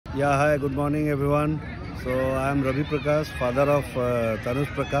Yeah, hi, good morning everyone. So I am Ravi Prakash, father of Tanush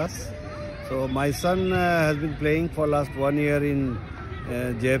Prakash. So my son has been playing for last 1 year in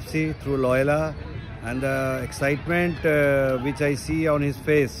JFC through Loyola, and the excitement which I see on his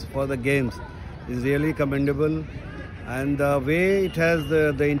face for the games is really commendable. And the way it has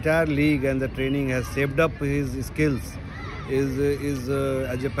the entire league and the training has shaped up his skills is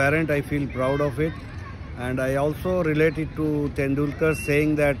as a parent I feel proud of it. And I also relate it to Tendulkar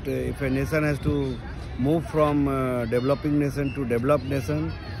saying that if a nation has to move from developing nation to developed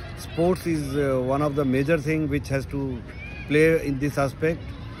nation, sports is one of the major things which has to play in this aspect.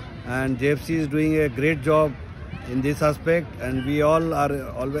 And JFC is doing a great job in this aspect, and we all are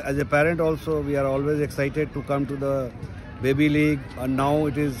always, as a parent also, we are always excited to come to the baby league, and now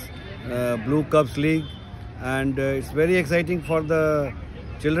it is Blue Cubs league, and it's very exciting for the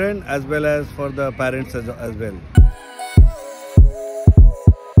children as well as for the parents as well.